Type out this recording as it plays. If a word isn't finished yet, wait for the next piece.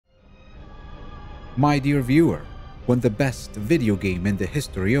My dear viewer, when the best video game in the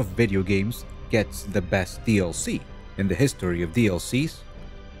history of video games gets the best DLC in the history of DLCs,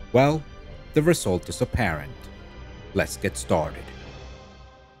 well, the result is apparent. Let's get started.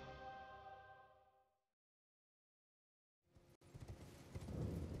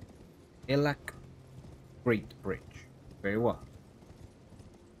 Elak Great Bridge. Very well.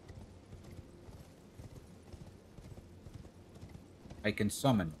 I can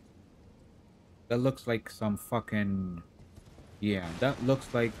summon. That looks like some fucking... Yeah, that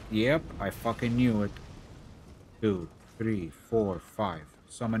looks like... Yep, I fucking knew it. 2, 3, 4, 5.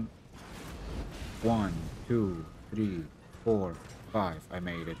 Summon. 1, 2, 3, 4, 5. I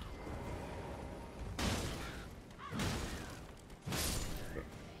made it.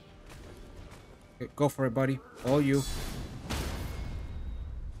 Okay, go for it, buddy. All you.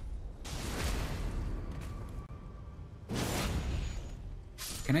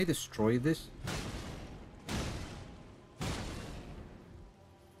 Can I destroy this?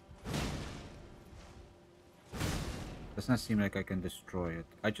 Does not seem like I can destroy it.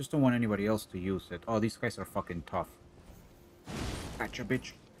 I just don't want anybody else to use it. Oh, these guys are fucking tough. Gotcha,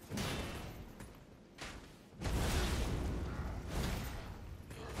 bitch.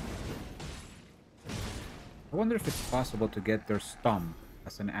 I wonder if it's possible to get their stump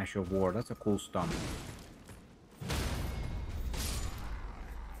as an Ash of War. That's a cool stump.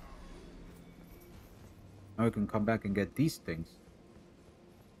 Now we can come back and get these things.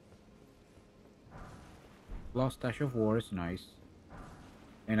 Lost Ash of War is nice.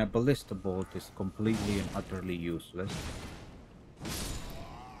 And a Ballista Bolt is completely and utterly useless.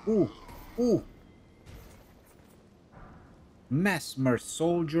 Ooh! Ooh! Messmer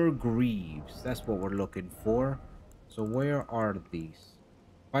Soldier Greaves. That's what we're looking for. So where are these?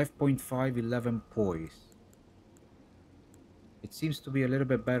 5.5, 11 poise. It seems to be a little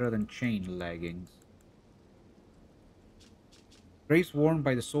bit better than chain leggings. Graves worn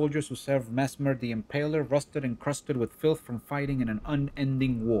by the soldiers who served Messmer the Impaler, rusted and crusted with filth from fighting in an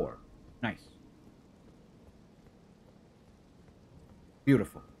unending war. Nice.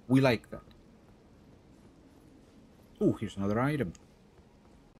 Beautiful. We like that. Oh, here's another item.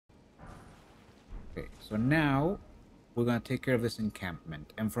 Okay, so now we're gonna take care of this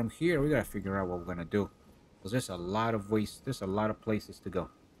encampment. And from here, we gotta figure out what we're gonna do. Because there's a lot of ways, there's a lot of places to go.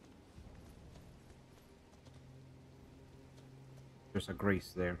 There's a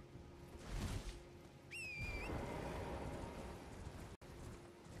grace there.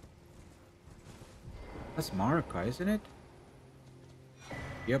 That's Marika, isn't it?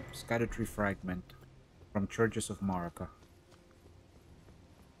 Yep, Erdtree fragment from Churches of Marika.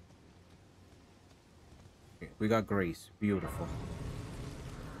 Okay, we got grace. Beautiful.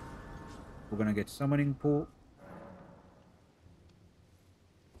 We're gonna get summoning pool.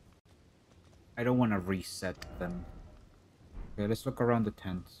 I don't want to reset them. Okay, let's look around the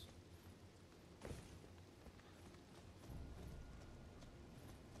tents.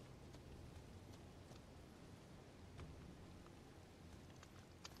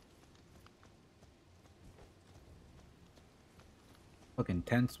 Fucking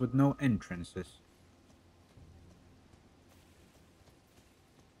tents with no entrances.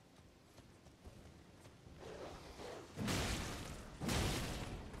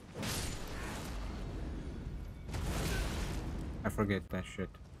 I forget that shit.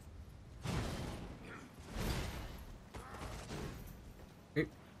 Okay,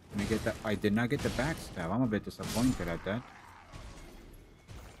 let me get that. I did not get the backstab. I'm a bit disappointed at that.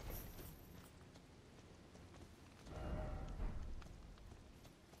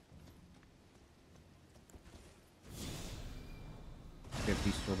 Get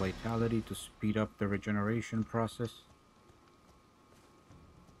Peaceful Vitality to speed up the regeneration process.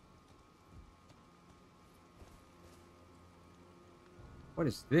 What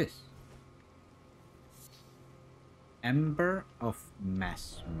is this? Ember of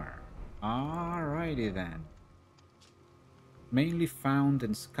Messmer. Alrighty then. Mainly found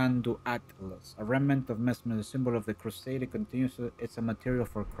in Skandu Atlas. A remnant of Messmer, the symbol of the Crusade. It continues. It's a material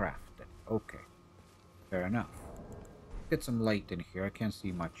for crafting. Okay. Fair enough. Get some light in here. I can't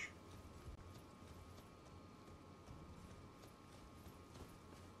see much.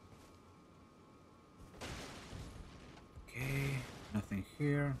 Okay. Nothing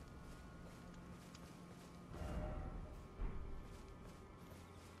here.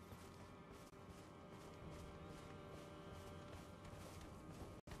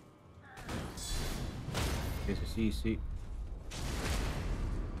 This is easy.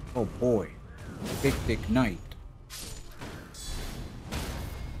 Oh boy. Big Dick Knight.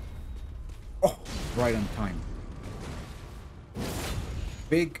 Oh, right on time.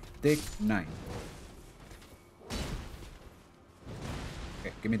 Big Dick Knight.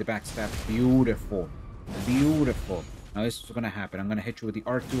 Give me the backstab. Beautiful. Beautiful. Now this is what's gonna happen. I'm gonna hit you with the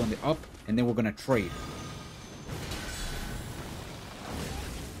R2 on the up, and then we're gonna trade.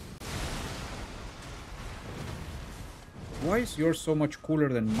 Why is yours so much cooler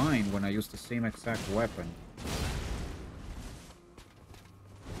than mine when I use the same exact weapon?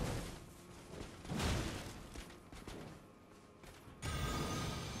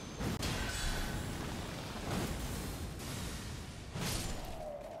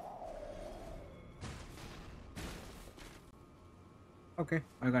 Okay,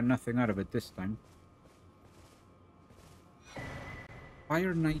 I got nothing out of it this time.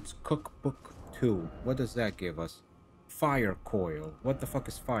 Fire Knight's Cookbook 2. What does that give us? Fire Coil. What the fuck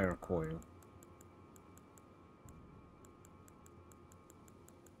is Fire Coil?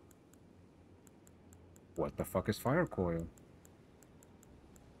 What the fuck is Fire Coil?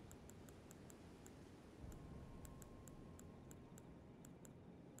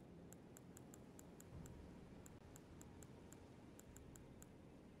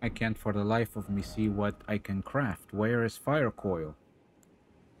 I can't for the life of me see what I can craft. Where is Fire Coil?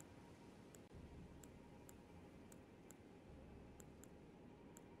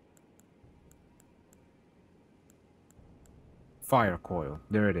 Fire Coil.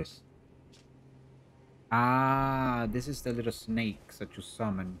 There it is. Ah, this is the little snakes that you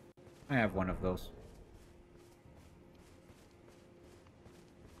summon. I have one of those.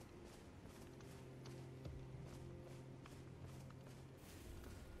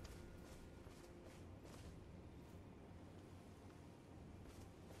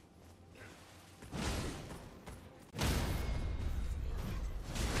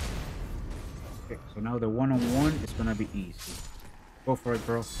 Okay, so now the one-on-one is gonna be easy. Go for it,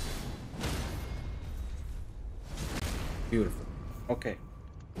 bro. Beautiful. Okay.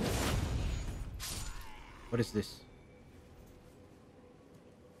 What is this?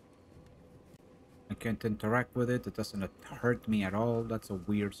 I can't interact with it. It doesn't hurt me at all. That's a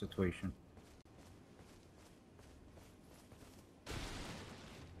weird situation.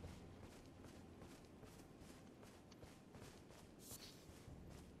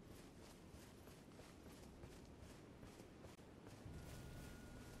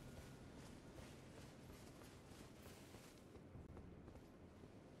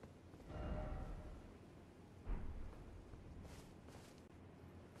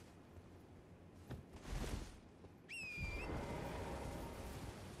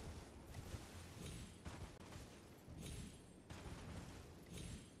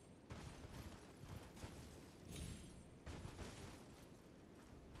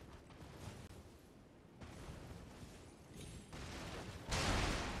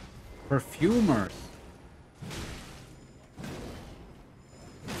 Perfumers.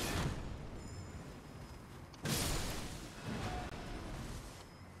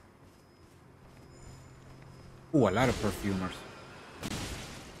 Ooh, a lot of perfumers.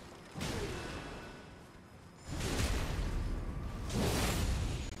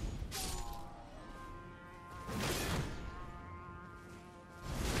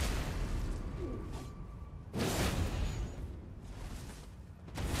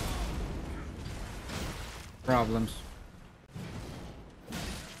 Problems.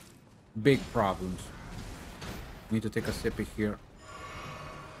 Big problems. Need to take a sippy here.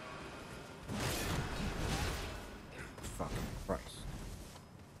 Fucking Christ.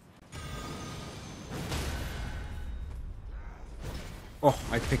 Oh,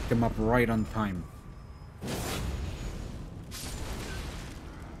 I picked them up right on time.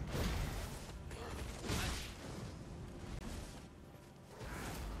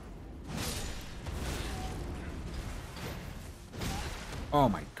 Oh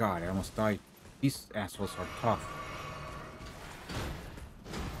my god, I almost died. These assholes are tough.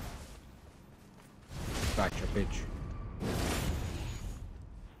 Gotcha, bitch.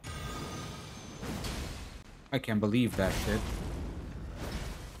 I can't believe that shit.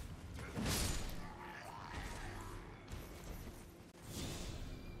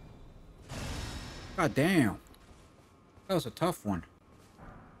 God damn. That was a tough one.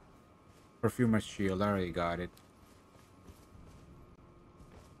 Perfumer's shield, I already got it.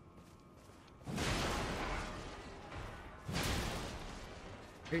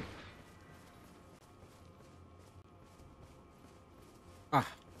 Okay. Ah,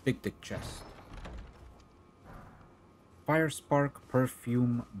 big dick chest. Fire Spark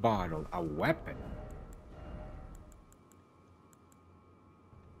perfume bottle. A weapon.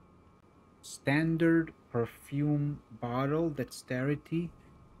 Standard perfume bottle. Dexterity.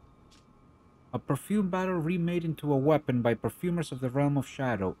 A perfume bottle remade into a weapon by perfumers of the realm of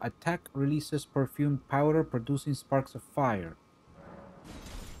shadow. Attack releases perfume powder producing sparks of fire.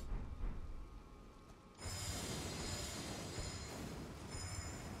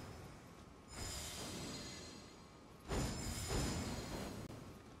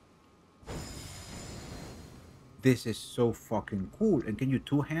 This is so fucking cool. And can you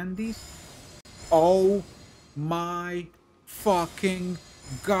two-hand these? Oh my fucking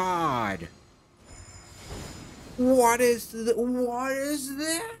god. What is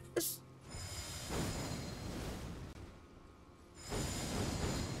this?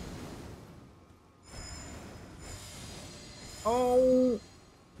 Oh,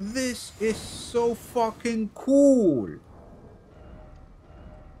 this is so fucking cool.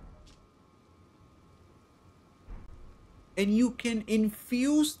 And you can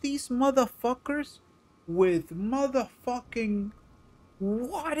infuse these motherfuckers with motherfucking...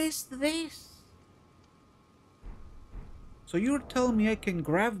 What is this? So you're telling me I can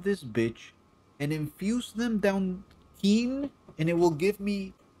grab this bitch and infuse them down keen and it will give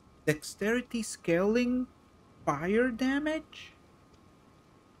me dexterity scaling fire damage?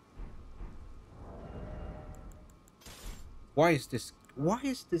 Why is this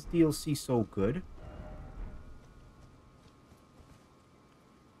DLC so good?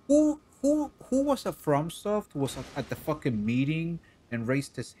 Who was a FromSoft was at the fucking meeting and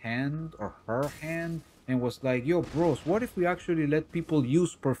raised his hand or her hand and was like, yo bros, what if we actually let people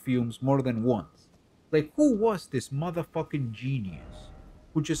use perfumes more than once? Like, who was this motherfucking genius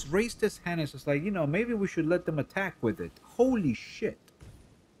who just raised his hand and was like, you know, maybe we should let them attack with it? Holy shit.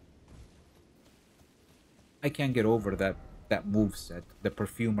 I can't get over that moveset, the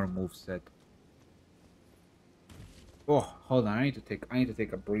perfumer moveset. Oh, hold on. I need to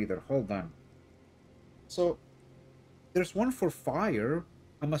take a breather. Hold on. So, there's one for fire.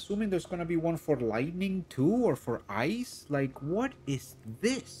 I'm assuming there's gonna be one for lightning too, or for ice. Like, what is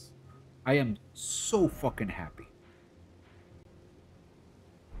this? I am so fucking happy.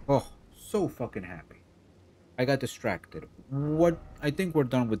 Oh, so fucking happy. I got distracted. What? I think we're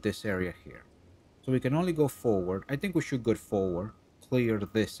done with this area here. So we can only go forward. I think we should go forward. Clear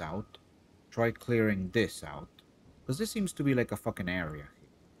this out. Try clearing this out. Because this seems to be like a fucking area here.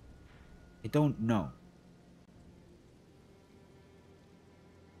 I don't know.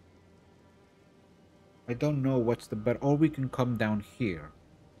 I don't know what's the better. Or we can come down here.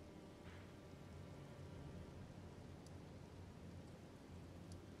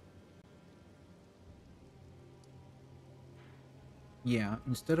 Yeah,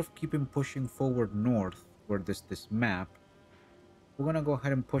 instead of keeping pushing forward north, where this map, we're gonna go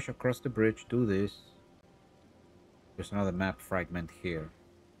ahead and push across the bridge, do this. There's another map fragment here.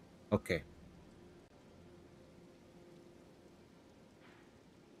 Okay.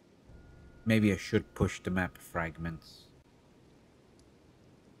 Maybe I should push the map fragments.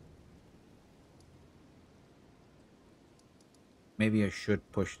 Maybe I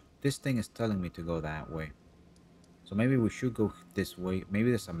should push... This thing is telling me to go that way. So maybe we should go this way. Maybe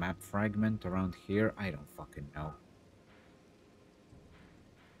there's a map fragment around here. I don't fucking know.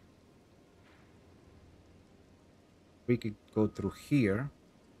 We could go through here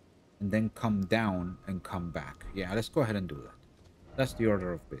and then come down and come back. Yeah, let's go ahead and do that. That's the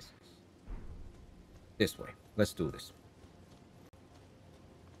order of business. This way. Let's do this.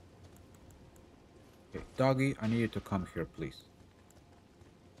 Okay, doggy, I need you to come here, please.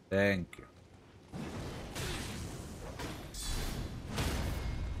 Thank you.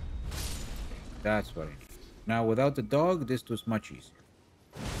 That's what I need. Now, without the dog, this was much easier.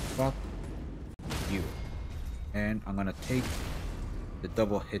 Fuck you. And I'm gonna take the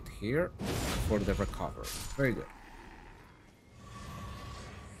double hit here for the recovery. Very good.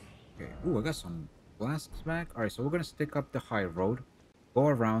 Okay. Ooh, I got some flasks back. Alright, so we're gonna stick up the high road, go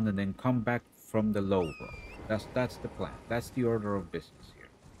around, and then come back from the low road. That's the plan. That's the order of business here.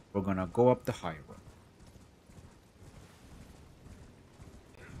 We're gonna go up the high road.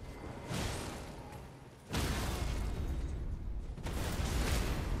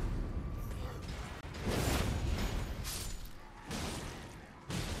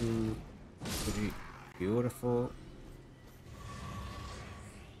 Two, three, beautiful.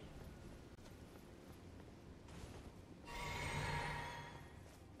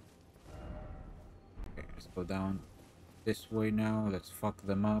 Okay, let's go down this way now. Let's fuck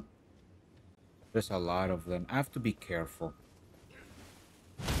them up. There's a lot of them. I have to be careful.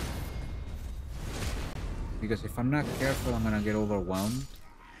 Because if I'm not careful, I'm gonna get overwhelmed.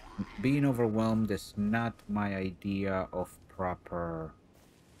 Being overwhelmed is not my idea of proper...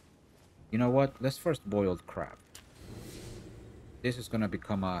 You know what? Let's first boiled crab. This is gonna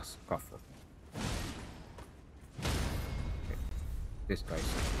become a scuffle. Okay. This guy's...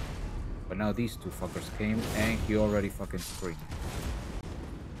 But now these two fuckers came and he already fucking screamed.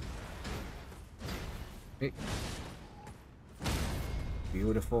 Okay.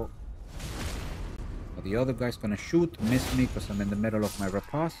 Beautiful. Now the other guy's gonna shoot, miss me because I'm in the middle of my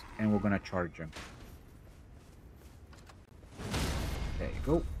repast, and we're gonna charge him. There you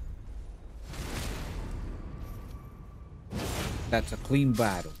go. That's a clean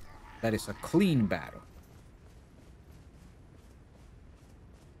battle. That is a clean battle.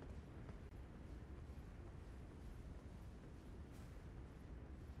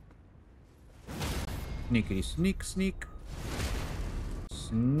 Sneakity sneak sneak.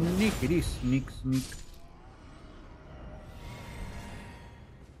 Sneakity sneak sneak.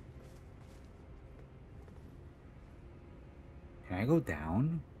 Can I go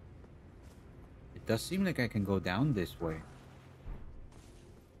down? It does seem like I can go down this way.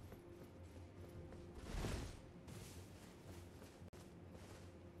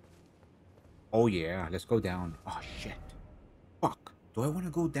 Oh yeah, let's go down. Oh shit. Fuck. Do I want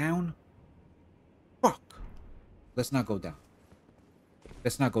to go down? Fuck. Let's not go down.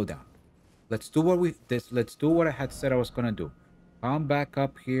 Let's not go down. Let's do what let's do what I had said I was gonna do. Come back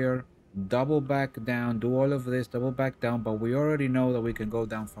up here, double back down, do all of this, double back down, but we already know that we can go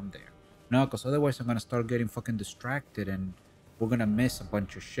down from there. No, because otherwise I'm gonna start getting fucking distracted and we're gonna miss a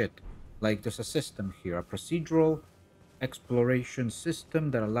bunch of shit. Like there's a system here, a procedural exploration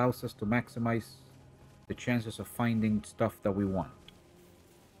system that allows us to maximize the chances of finding stuff that we want.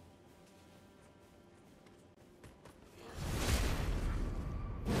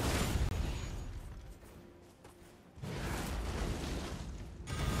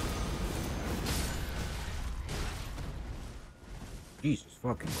 Jesus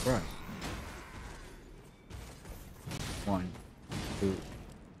fucking Christ. 1, 2,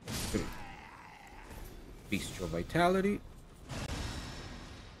 3. Bestial Vitality.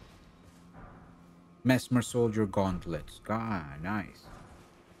 Messmer Soldier Gauntlets. Ah, nice.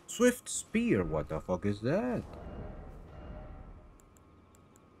 Swift Spear. What the fuck is that?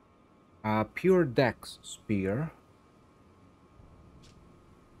 Pure Dex Spear.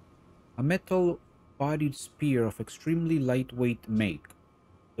 A metal-bodied spear of extremely lightweight make.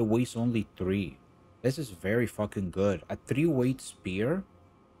 It weighs only 3. This is very fucking good. A 3-weight spear,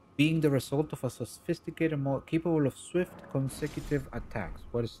 being the result of a sophisticated mod capable of swift consecutive attacks.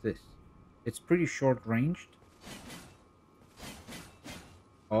 What is this? It's pretty short-ranged.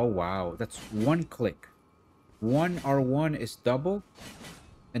 Oh wow, that's 1 click. One R1 is double,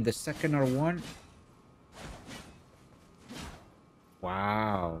 and the second R1.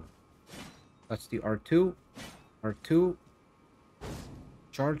 Wow. That's the R2. R2.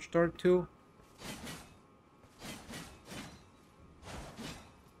 Charged R2.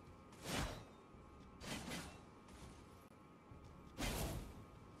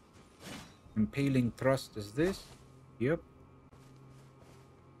 Impaling thrust is this. Yep.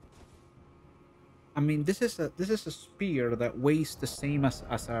 I mean, this is a spear that weighs the same as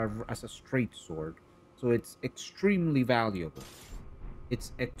a straight sword, so it's extremely valuable.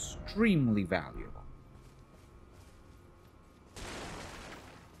 It's extremely valuable.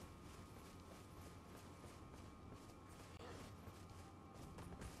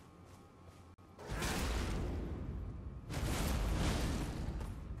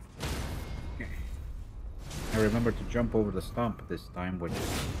 I remember to jump over the stump this time, which is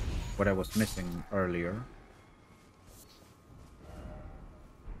what I was missing earlier.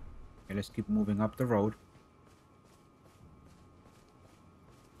 Okay, let's keep moving up the road.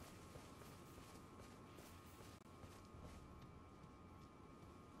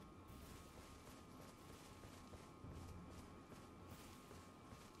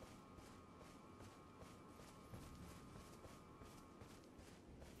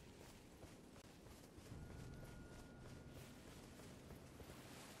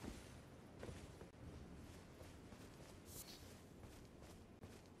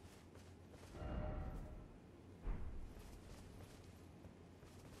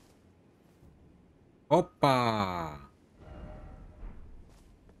 Opa!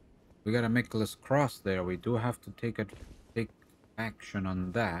 We got a Miquella's cross there. We do have to take action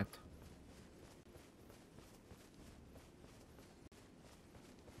on that.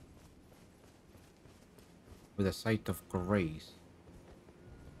 With a sight of grace.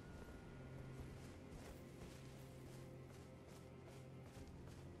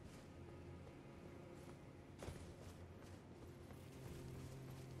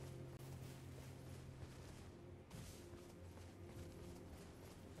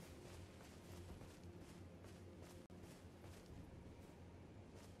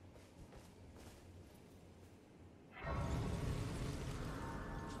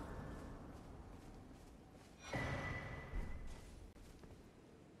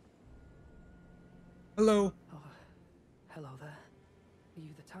 Hello. Oh, hello there. Are you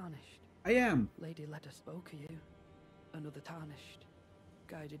the Tarnished? I am. Lady Leda spoke of you. Another Tarnished.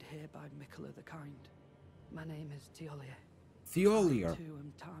 Guided here by Miquella the Kind. My name is Teolia. Thiolier. I too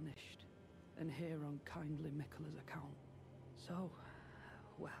am tarnished, and here on kindly Miquella's account. So,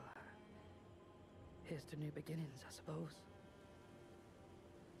 well, here's to new beginnings, I suppose.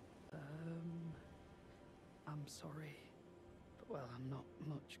 I'm sorry, but well, I'm not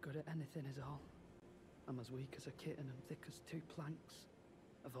much good at anything is all. I'm as weak as a kitten and thick as two planks.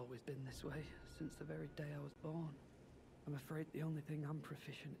 I've always been this way, since the very day I was born. I'm afraid the only thing I'm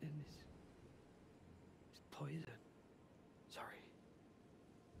proficient in is poison. Sorry.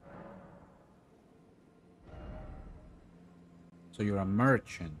 So you're a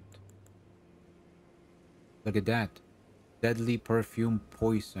merchant. Look at that. Deadly perfume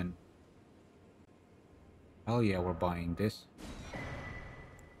poison. Hell yeah, we're buying this.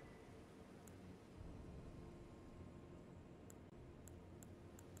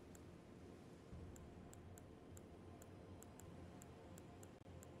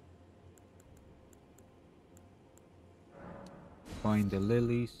 Find the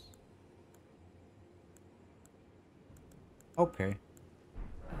lilies. Okay.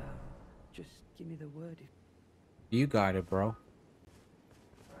 Just give me the word if... You got it, bro.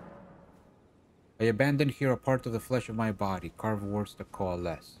 I abandoned here a part of the flesh of my body. Carve words that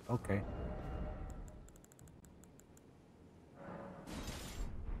coalesce. Okay.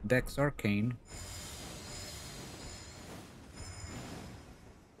 Dex Arcane.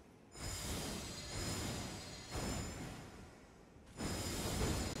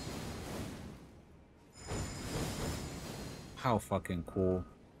 How fucking cool.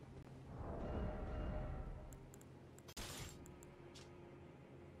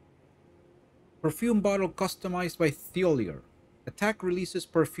 Perfume bottle customized by Thiolier. Attack releases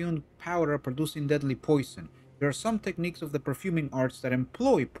perfumed powder producing deadly poison. There are some techniques of the perfuming arts that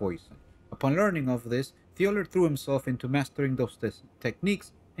employ poison. Upon learning of this, Thiolier threw himself into mastering those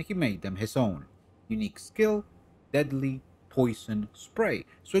techniques and he made them his own. Unique skill, deadly poison spray.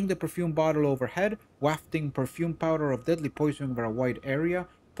 Swing the perfume bottle overhead, wafting perfume powder of deadly poison over a wide area.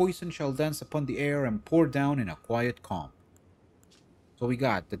 Poison shall dance upon the air and pour down in a quiet calm. So we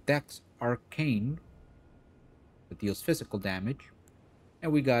got the Dex Arcane that deals physical damage,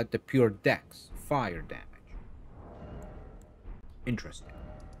 and we got the pure Dex fire damage. Interesting.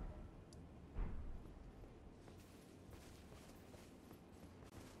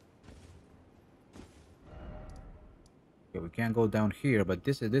 Okay, we can't go down here, but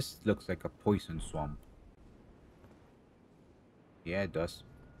this looks like a poison swamp. Yeah, it does.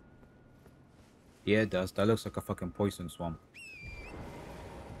 Yeah, it does. That looks like a fucking poison swamp.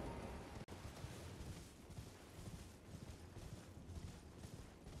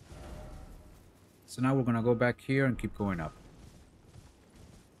 So now we're gonna go back here and keep going up.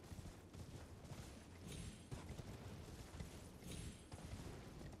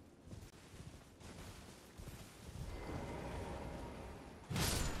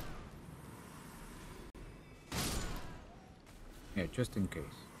 Yeah, just in case.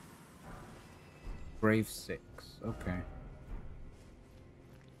 Grave 6. Okay.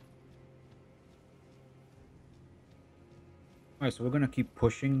 Alright, so we're gonna keep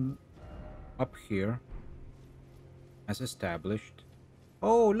pushing up here. As established.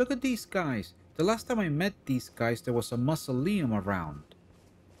 Oh, look at these guys. The last time I met these guys, there was a mausoleum around.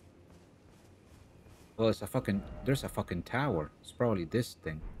 Well, there's a fucking tower. It's probably this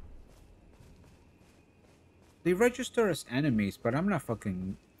thing. They register as enemies, but I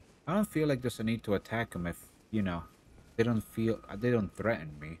don't feel like there's a need to attack them if, you know, they don't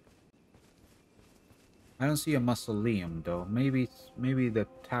threaten me. I don't see a mausoleum though. Maybe the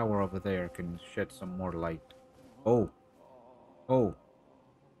tower over there can shed some more light. Oh. Oh.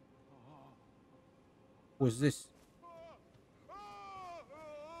 Who's this?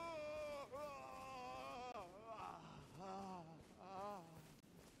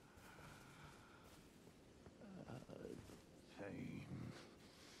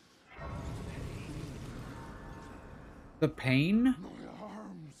 The pain? My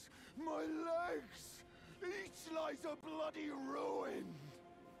arms, my legs, each lies a bloody ruin.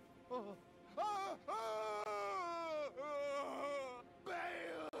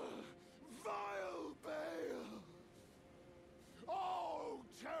 Bale! Vile Bale! Oh,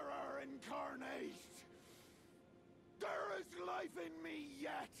 terror incarnate! There is life in me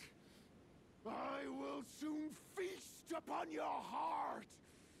yet! I will soon feast upon your heart!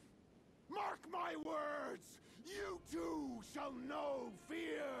 Mark my words! You too shall know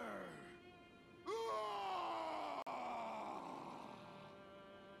fear!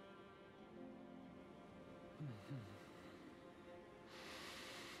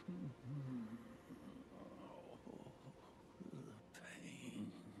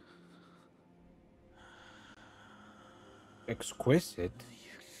 exquisite. The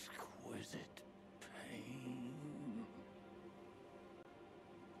exquisite pain.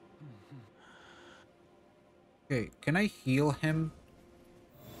 Okay, can I heal him?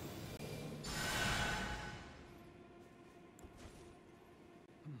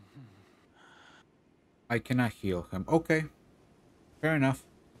 I cannot heal him. Okay, fair enough.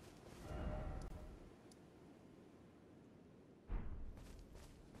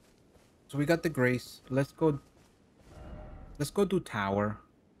 So we got the grace. Let's go. Let's go do tower,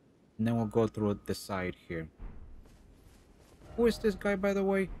 and then we'll go through the side here. Who is this guy, by the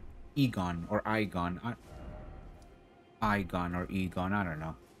way? Egon or Igon? Igon or Egon? I don't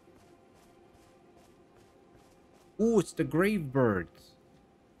know. Ooh, it's the grave birds.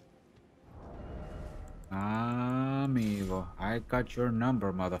 Amigo, I got your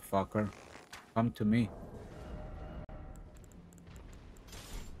number, motherfucker. Come to me.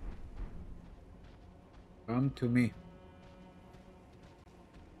 Come to me.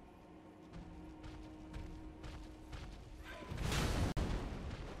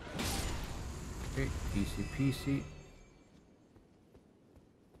 Okay, easy peasy.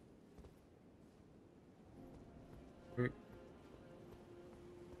 Okay.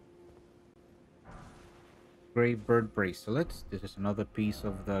 Gravebird bracelets. This is another piece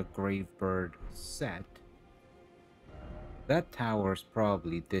of the Gravebird set. That tower is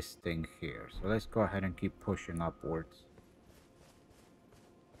probably this thing here. So let's go ahead and keep pushing upwards.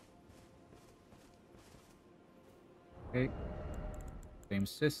 Okay. Same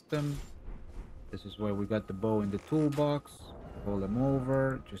system. This is where we got the bow in the toolbox. Pull him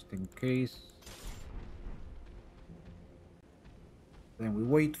over just in case. Then we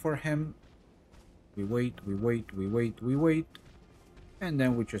wait for him. We wait. And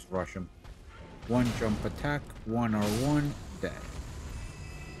then we just rush him. One jump attack, 1R1, dead.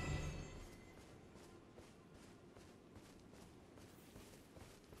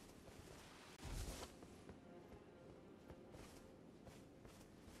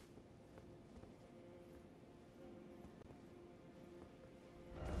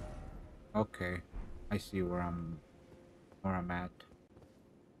 Okay, I see where I'm at.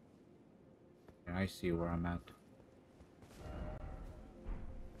 Yeah, I see where I'm at.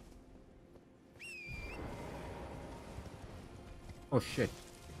 Oh shit.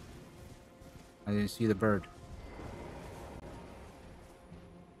 I didn't see the bird.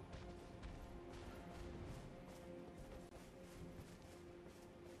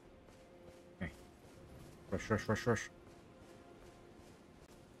 Okay. Rush.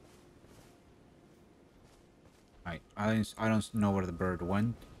 I don't know where the bird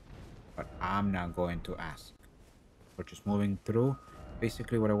went, but I'm not going to ask. We're just moving through.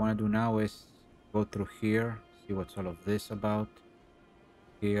 Basically what I want to do now is go through here, see what's all of this about.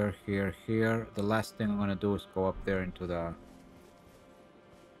 Here. The last thing I'm gonna do is go up there into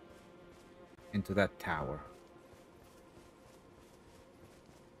that tower.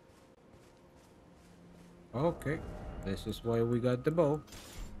 Okay, this is why we got the bow.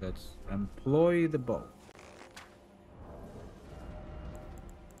 Let's employ the bow.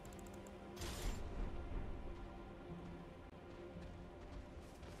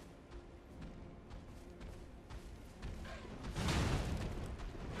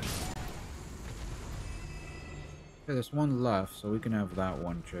 Okay, there's one left, so we can have that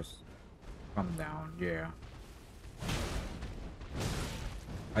one just come down. Yeah.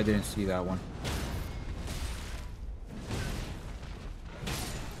 I didn't see that one.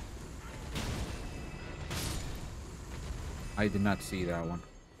 I did not see that one.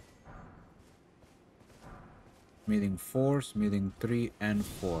 Smithing 4, Smithing 3, and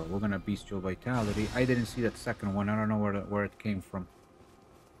 4. We're gonna Bestial Vitality. I didn't see that second one. I don't know where it came from.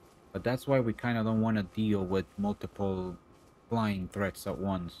 But that's why we kind of don't want to deal with multiple flying threats at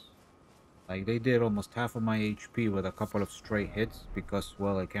once. Like, they did almost half of my HP with a couple of straight hits because,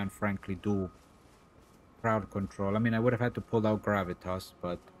 well, I can't frankly do crowd control. I mean, I would have had to pull out Gravitas,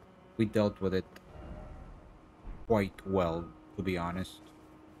 but we dealt with it quite well, to be honest.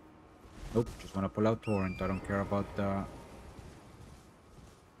 Nope, just want to pull out Torrent. I don't care about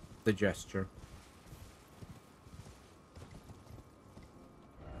the gesture.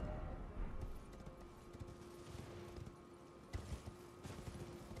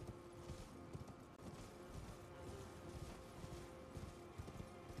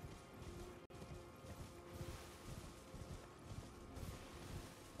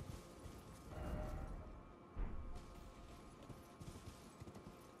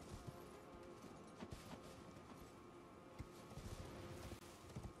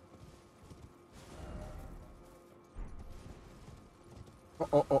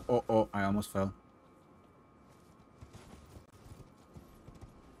 Oh, I almost fell.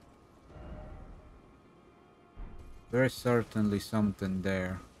 There's certainly something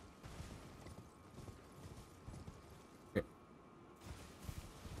there. Okay.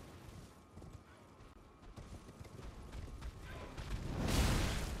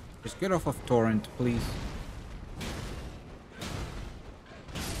 Just get off of torrent, please.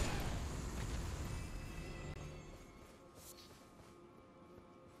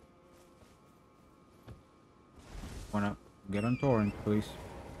 Wanna get on torrent, please.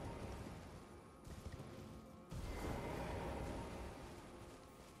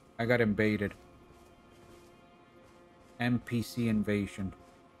 I got invaded. NPC invasion.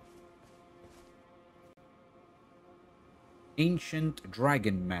 Ancient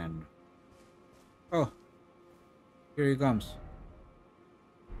Dragon Man. Oh, here he comes.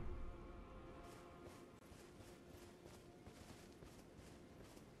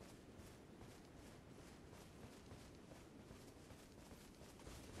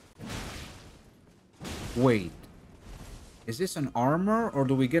 Wait. Is this an armor or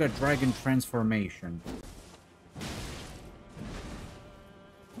do we get a dragon transformation?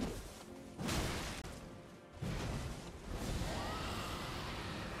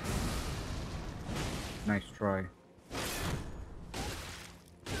 Nice try.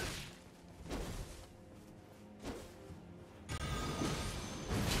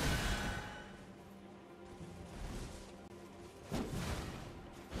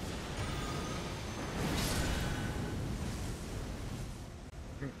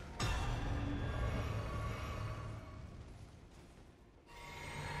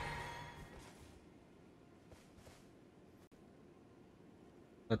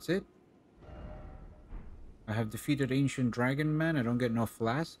 That's it? I have defeated Ancient Dragon Man. I don't get no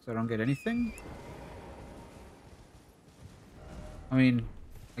flasks. I don't get anything. I mean,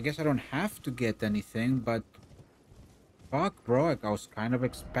 I guess I don't have to get anything, but... Fuck, bro. Like, I was kind of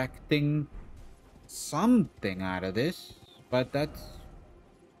expecting something out of this. But that's...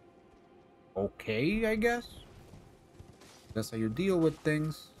 okay, I guess? That's how you deal with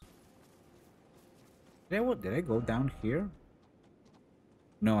things. Did I go down here?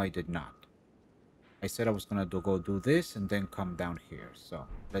 No, I did not. I said I was gonna go do this and then come down here. So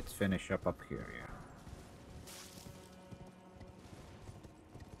let's finish up here, yeah.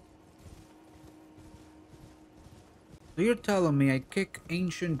 So you're telling me I kick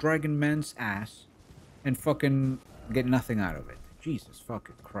Ancient Dragon Man's ass and fucking get nothing out of it? Jesus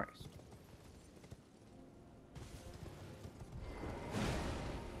fucking Christ.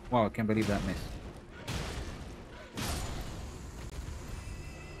 Wow, I can't believe that missed.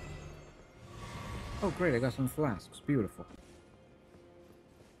 Oh great, I got some flasks. Beautiful.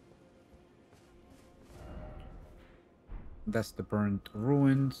 That's the burnt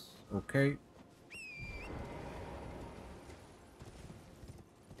ruins. Okay.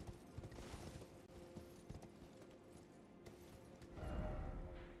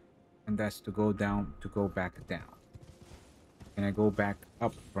 And that's to go down, to go back down. Can I go back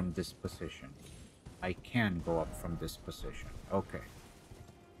up from this position? I can go up from this position. Okay.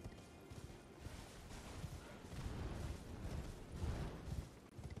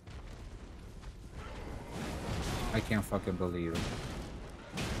 I can't fucking believe it.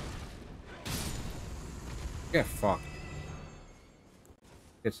 Get fucked.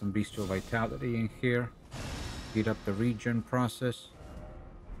 Get some bestial vitality in here. Speed up the regen process.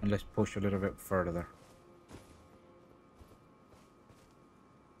 And let's push a little bit further.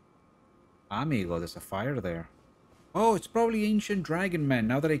 Amigo, there's a fire there. Oh, it's probably Ancient Dragon Man.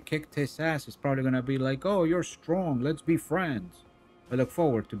 Now that I kicked his ass, it's probably gonna be like, oh, you're strong. Let's be friends. I look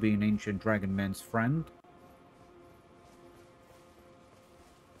forward to being Ancient Dragon Man's friend.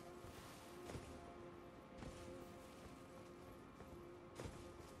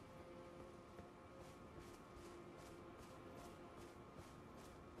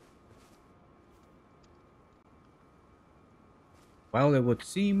 Well, it would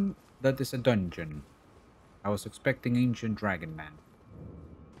seem that is a dungeon. I was expecting Ancient Dragon Man.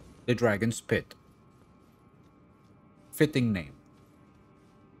 The Dragon's Pit. Fitting name.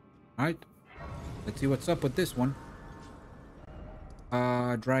 Alright. Let's see what's up with this one.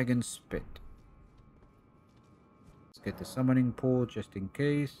 Dragon's Pit. Let's get the summoning pool just in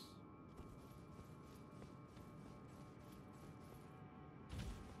case.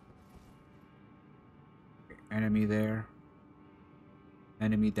 Okay, enemy there.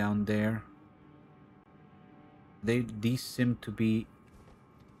 Enemy down there. These seem to be...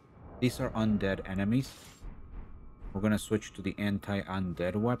 These are undead enemies. We're gonna switch to the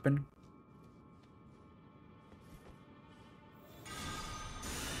anti-undead weapon.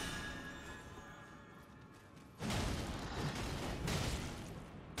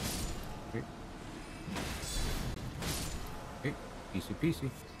 Okay. Easy peasy.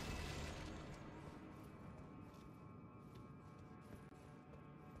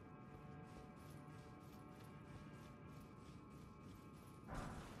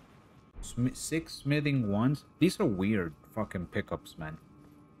 Six smithing ones. These are weird fucking pickups, man.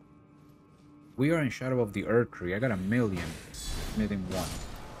 We are in Shadow of the Erdtree. I got 1,000,000 smithing ones.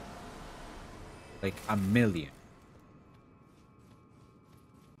 Like 1,000,000.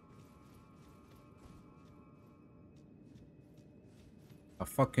 A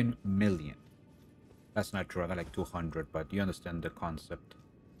fucking million. That's not true. I got like 200, but you understand the concept.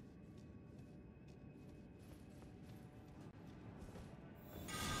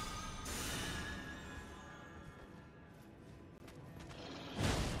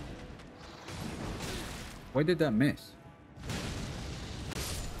 Why did that miss?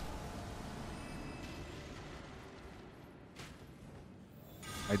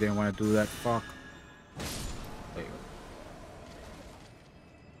 I didn't want to do that. Fuck. There you go.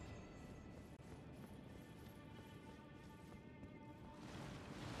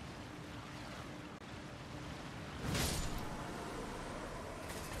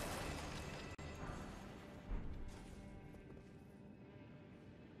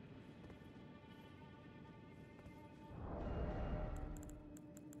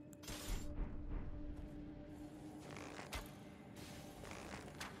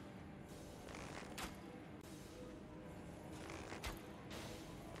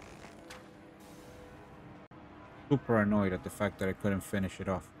 Super annoyed at the fact that I couldn't finish it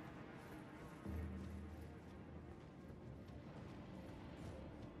off.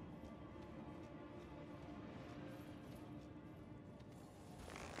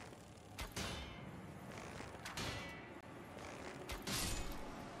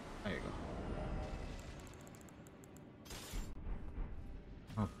 There you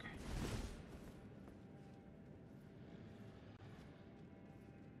go. Okay.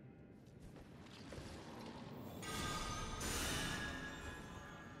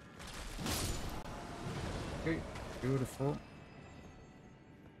 Okay, beautiful.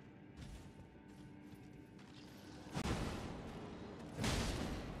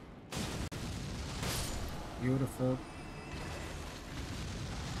 Beautiful.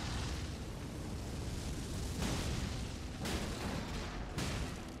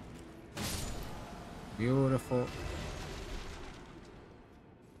 Beautiful.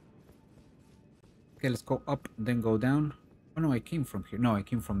 Okay, let's go up, then go down. Oh no, I came from here. No, I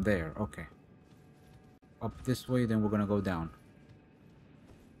came from there. Okay. Up this way, then we're gonna go down.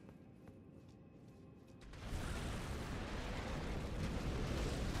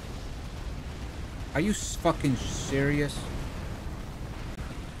 Are you fucking serious?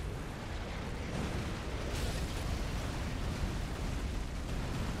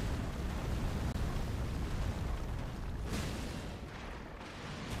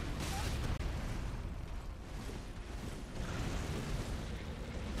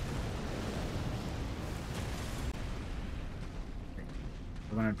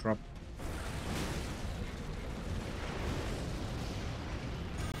 We're gonna drop.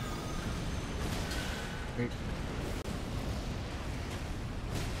 Okay.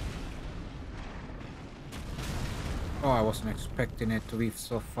 Oh, I wasn't expecting it to be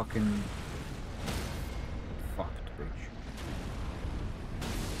so fucking fucked, bitch.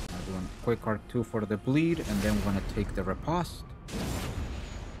 I'm doing a quick R2 for the bleed, and then we're gonna take the riposte.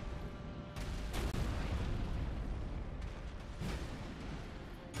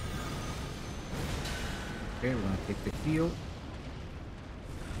 Okay, we're gonna take the heal.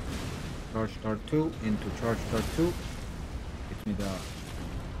 Charge R2 into charge R2. Get me the.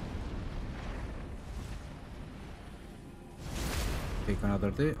 Take another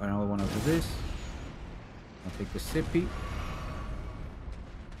one of this. I'll take the sippy.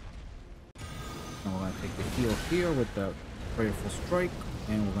 Now we're gonna take the heal here with the prayerful strike,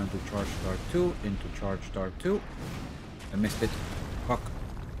 and we're gonna do charge R2 into charge R2. I missed it. Fuck.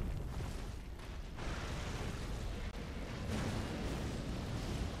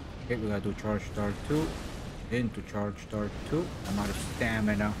 Okay, we gotta do charge start 2 into charge start 2. I'm out of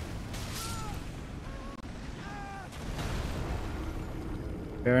stamina.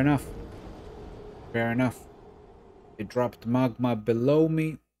 Fair enough. Fair enough. It dropped magma below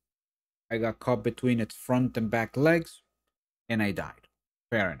me. I got caught between its front and back legs, and I died.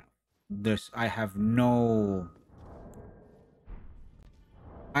 Fair enough. I have no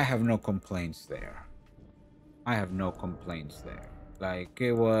complaints there. I have no complaints there. Like,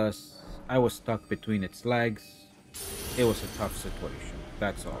 I was stuck between its legs. It was a tough situation.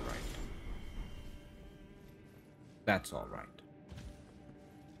 That's alright. That's alright.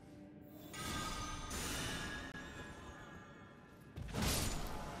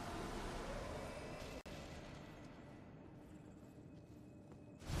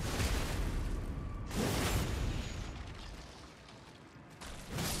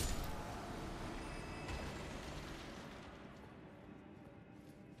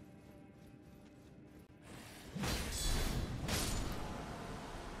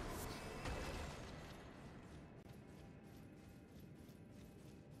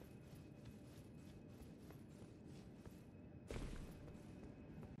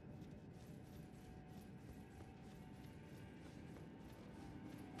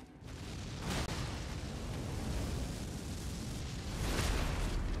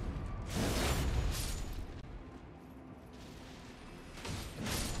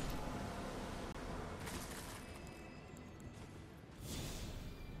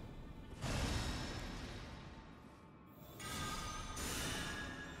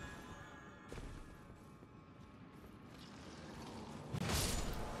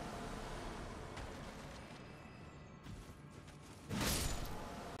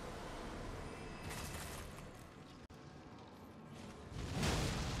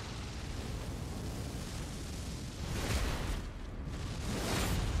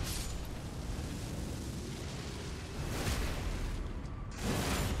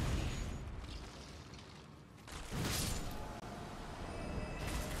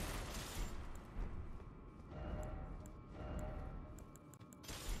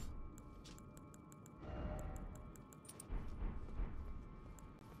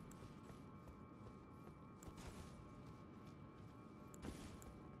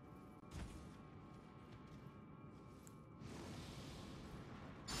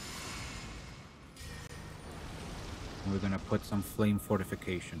 And we're gonna put some flame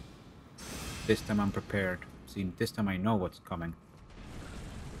fortification. This time I'm prepared. See, this time I know what's coming.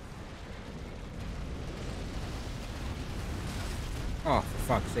 Oh, for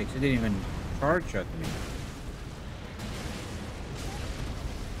fuck's sakes, it didn't even charge at me.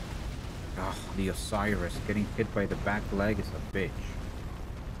 Ah, oh, the Osiris getting hit by the back leg is a bitch.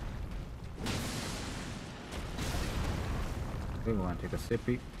 Okay, we want to take a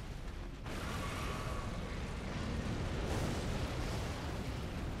sippy.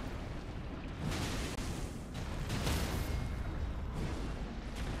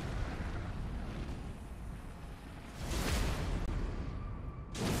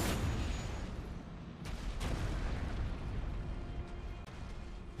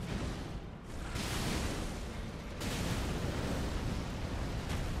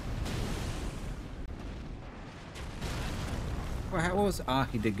 What was... Ah,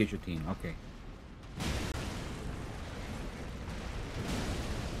 he did guillotine. Okay.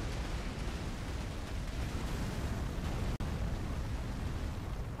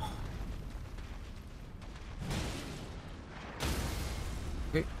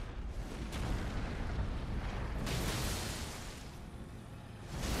 Okay.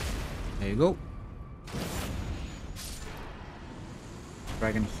 There you go.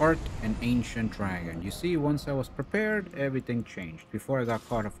 Dragon Heart and Ancient Dragon. You see, once I was prepared, everything changed. Before I got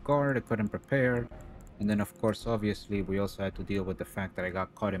caught off guard, I couldn't prepare. And then, of course, obviously, we also had to deal with the fact that I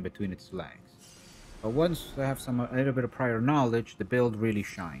got caught in between its legs. But once I have a little bit of prior knowledge, the build really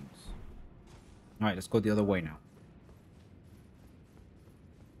shines. Alright, let's go the other way now.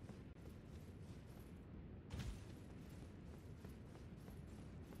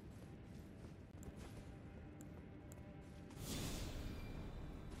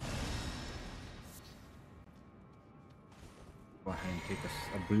 Go ahead and take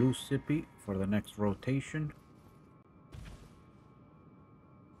a blue sippy for the next rotation.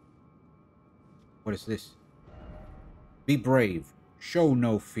 What is this? Be brave. Show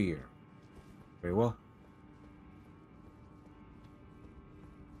no fear. Very well.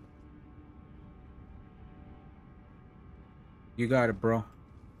 You got it, bro.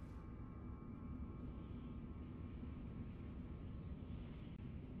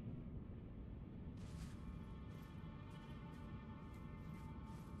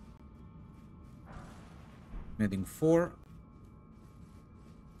 Smithing 4.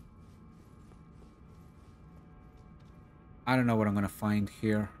 I don't know what I'm gonna find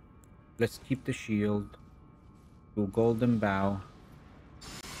here. Let's keep the shield. Do golden bow.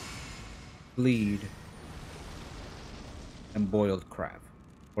 Bleed. And boiled crab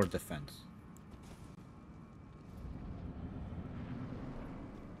for defense.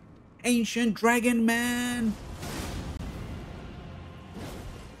 Ancient Dragon Man!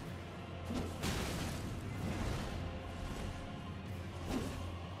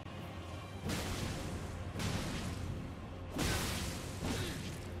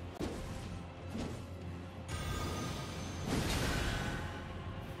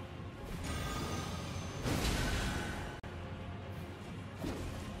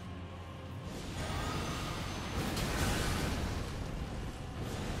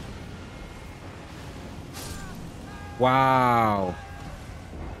 Wow.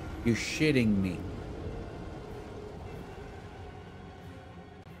 You shitting me.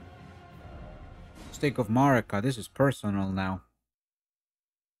 Stake of Marika, this is personal now.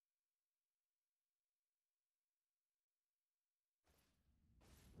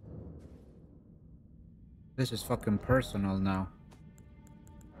 This is fucking personal now.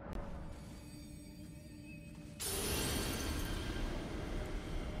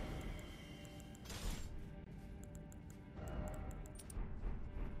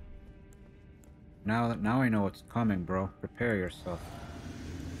 Now I know what's coming, bro. Prepare yourself.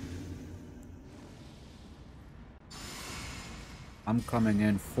 I'm coming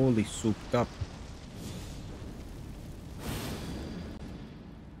in fully souped up.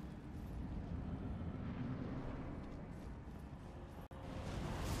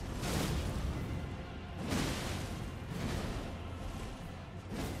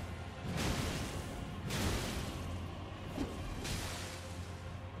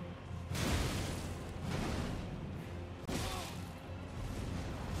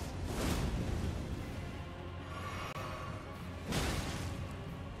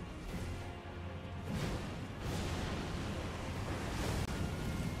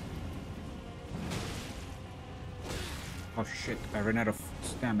 Oh shit, I ran out of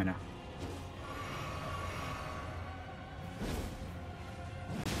stamina.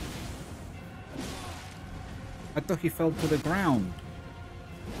 I thought he fell to the ground.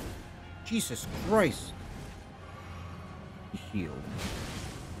 Jesus Christ. He healed.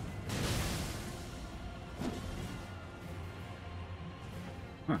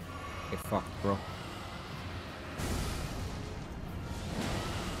 Huh. Get fucked, bro.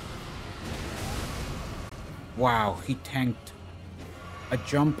 Wow, he tanked a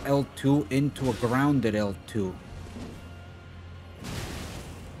jump L2 into a grounded L2.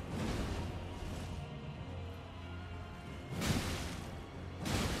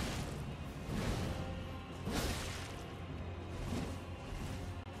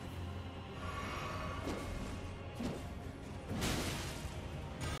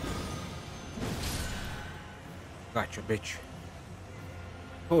 Gotcha, bitch.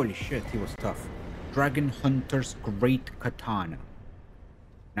 Holy shit, he was tough. Dragon Hunter's Great Katana.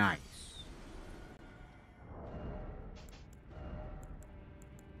 Nice.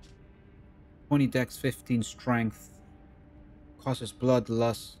 (20 dex, 15 strength. Causes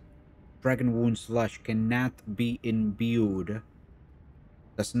bloodlust. Dragon Wound Slush cannot be imbued.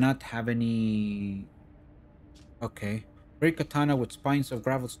 Does not have any... Okay. Great Katana with spines of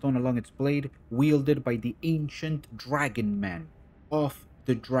gravel stone along its blade, wielded by the ancient dragon man of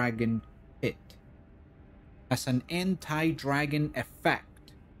the dragon pit. As an anti-dragon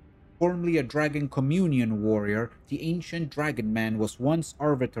effect. Formerly a dragon communion warrior, the ancient dragon man was once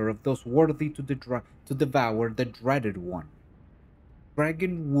arbiter of those worthy to devour the dreaded one.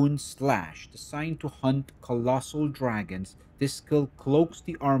 Dragon Wound Slash, designed to hunt colossal dragons, this skill cloaks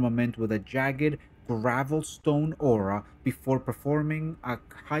the armament with a jagged gravel stone aura before performing a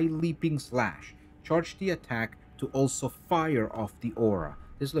high leaping slash. Charge the attack to also fire off the aura.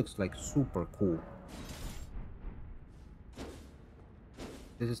 This looks like super cool.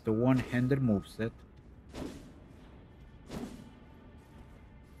 This is the one-handed moveset.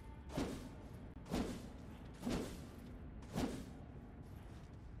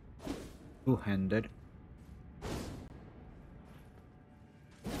 Two-handed.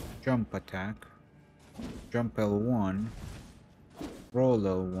 Jump attack. Jump L1. Roll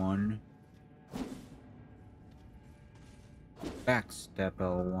L1. Backstep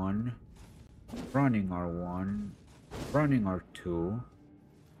L1. Running R1. Running R2.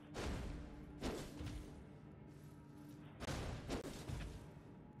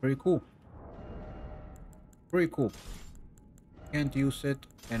 Pretty cool. Pretty cool. Can't use it,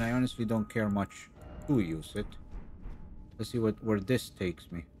 and I honestly don't care much to use it. Let's see where this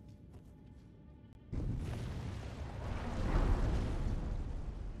takes me.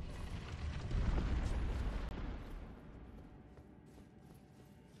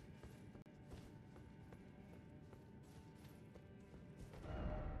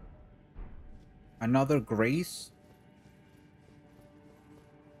 Another grace?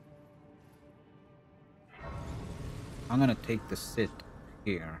 I'm gonna take the sit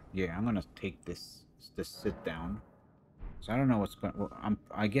here. Yeah, I'm gonna take this sit down. So I don't know what's going. Well,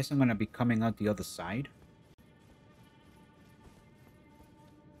 I guess I'm gonna be coming out the other side.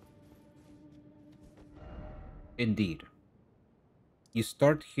 Indeed. You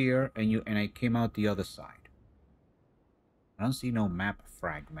start here, and I came out the other side. I don't see no map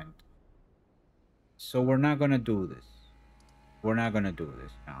fragment. So we're not gonna do this. We're not gonna do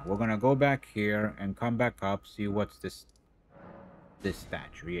this now. We're gonna go back here and come back up. See what's this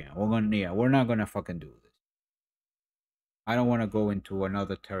statue. Yeah, we're not gonna fucking do this. I don't want to go into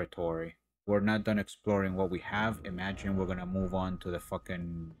another territory. We're not done exploring what we have. Imagine we're gonna move on to the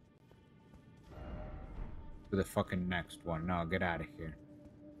fucking next one. No, get out of here.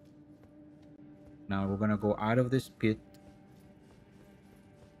 Now we're gonna go out of this pit.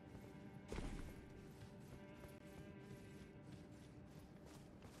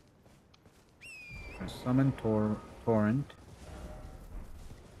 Summon torrent.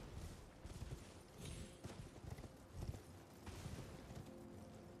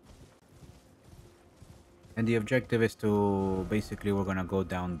 And the objective is to basically we're gonna go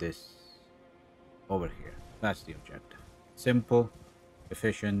down this over here. That's the objective. Simple,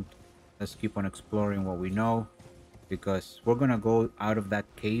 efficient. Let's keep on exploring what we know, because we're gonna go out of that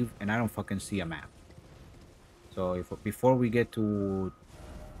cave and I don't fucking see a map. So before we get to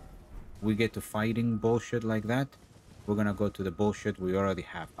fighting bullshit like that, we're gonna go to the bullshit we already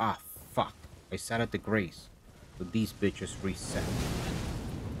have. Ah, fuck. I sat at the grace. So these bitches reset.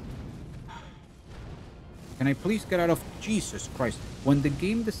 Can I please get out of... Jesus Christ. When the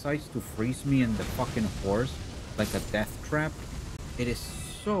game decides to freeze me in the fucking horse like a death trap, it is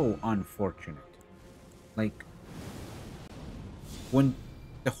so unfortunate. Like, when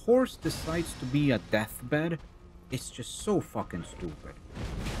the horse decides to be a deathbed, it's just so fucking stupid.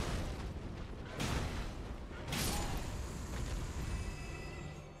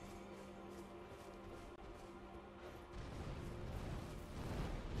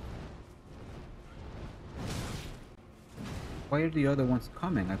 Why are the other ones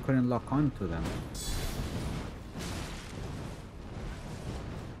coming? I couldn't lock onto them.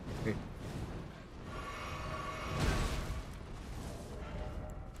 Okay.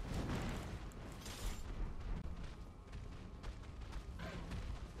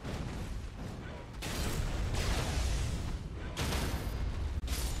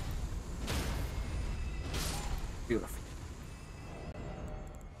 Beautiful.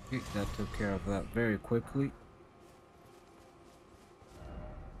 Okay, that took care of that very quickly.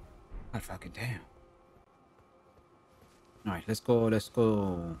 God fucking damn. Alright, let's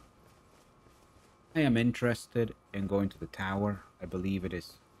go. I am interested in going to the tower. I believe it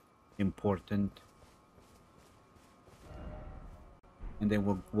is important. And then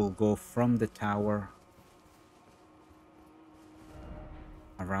we'll go from the tower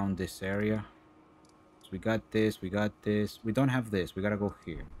around this area. So we got this. We don't have this. We gotta go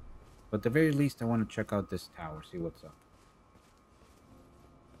here. But at the very least, I want to check out this tower, see what's up.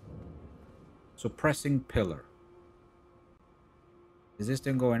 Suppressing pillar. Is this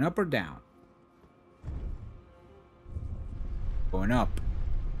thing going up or down? Going up.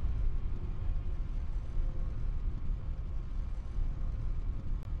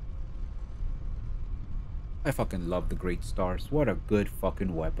 I fucking love the Great Stars. What a good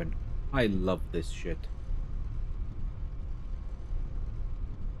fucking weapon. I love this shit.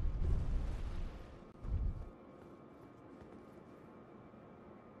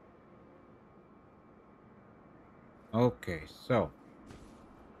 Okay, so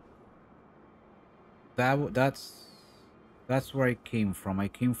that's where I came from. I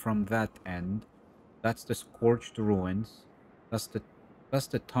came from that end. That's the Scorched Ruins. That's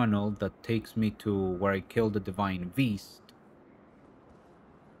the tunnel that takes me to where I killed the Divine Beast.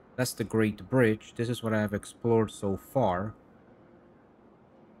 That's the Great Bridge. This is what I have explored so far.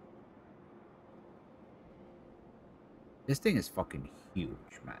 This thing is fucking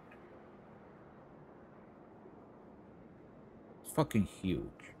huge, man. It's fucking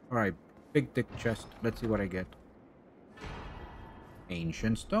huge. Alright, big dick chest. Let's see what I get.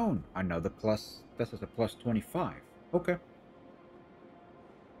 Ancient Stone. Another plus. This is a plus 25. Okay.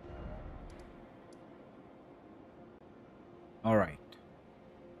 Alright.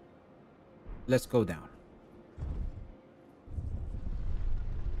 Let's go down.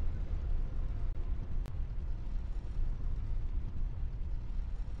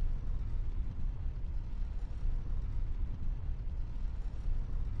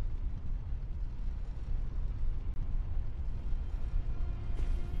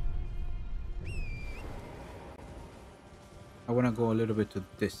 I want to go a little bit to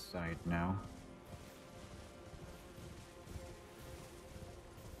this side now.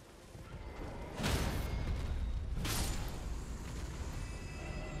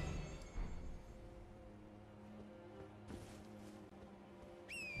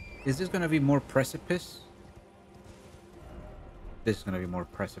 Is this going to be more precipice? This is going to be more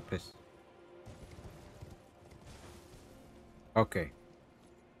precipice. Okay.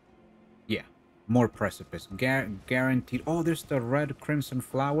 Yeah. More precipice. Guaranteed. Oh, there's the red crimson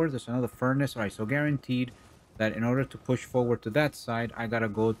flower. There's another furnace. Alright, so guaranteed that in order to push forward to that side, I gotta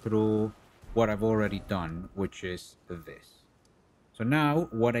go through what I've already done, which is this. So now,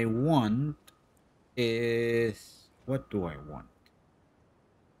 what I want is... What do I want?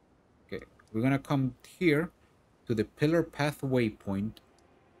 Okay, we're gonna come here to the pillar path waypoint,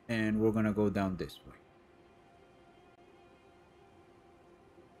 and we're gonna go down this way.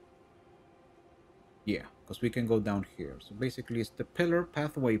 Yeah, because we can go down here. So basically it's the pillar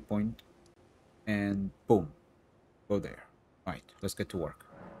path waypoint, and boom, go there. All right, let's get to work.